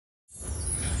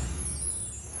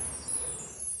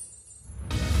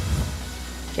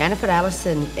Jennifer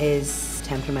Ellison is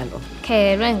temperamental.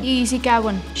 Caring,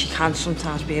 easygoing. She can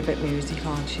sometimes be a bit moody,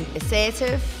 can't she?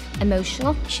 Assertive.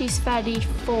 Emotional. She's very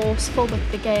forceful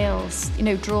with the girls, you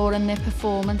know, drawing their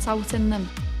performance out in them.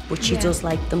 But she does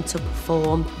like them to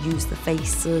perform, use the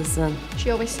faces and...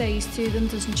 She always says to them,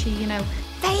 doesn't she, you know,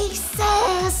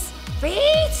 faces!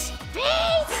 Feet!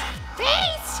 Feet!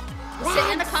 Feet!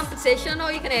 Sitting in a competition,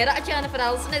 all you can hear at Jennifer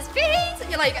Ellison is feet!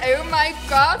 And you're like, oh my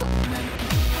God!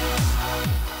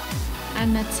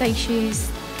 And I'd say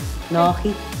she's...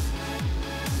 Naughty.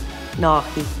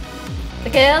 Naughty.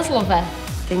 The girls love her.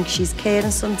 I think she's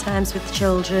caring sometimes with the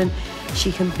children.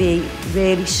 She can be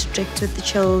really strict with the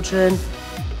children.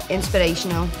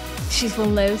 Inspirational. She's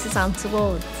one loads to sound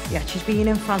towards. Yeah, she's been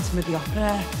in Phantom of the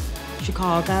Opera,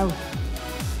 Chicago,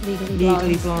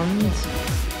 Legally Blonde.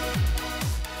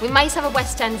 We might have a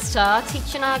West End star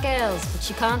teaching our girls, but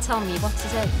she can't tell me what to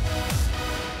do.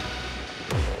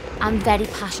 I'm very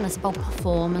passionate about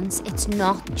performance. It's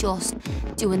not just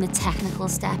doing the technical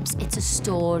steps, it's a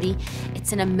story,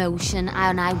 it's an emotion,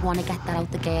 and I want to get that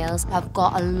out the girls. I've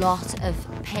got a lot of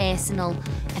personal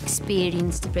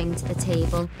experience to bring to the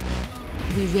table.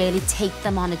 We really take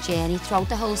them on a journey throughout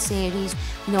the whole series.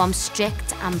 You know, I'm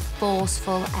strict, I'm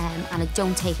forceful, and I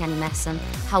don't take any messing.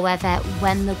 However,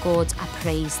 when they're good, I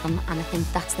praise them, and I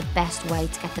think that's the best way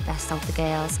to get the best out the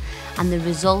girls. And the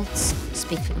results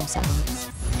speak for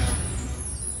themselves.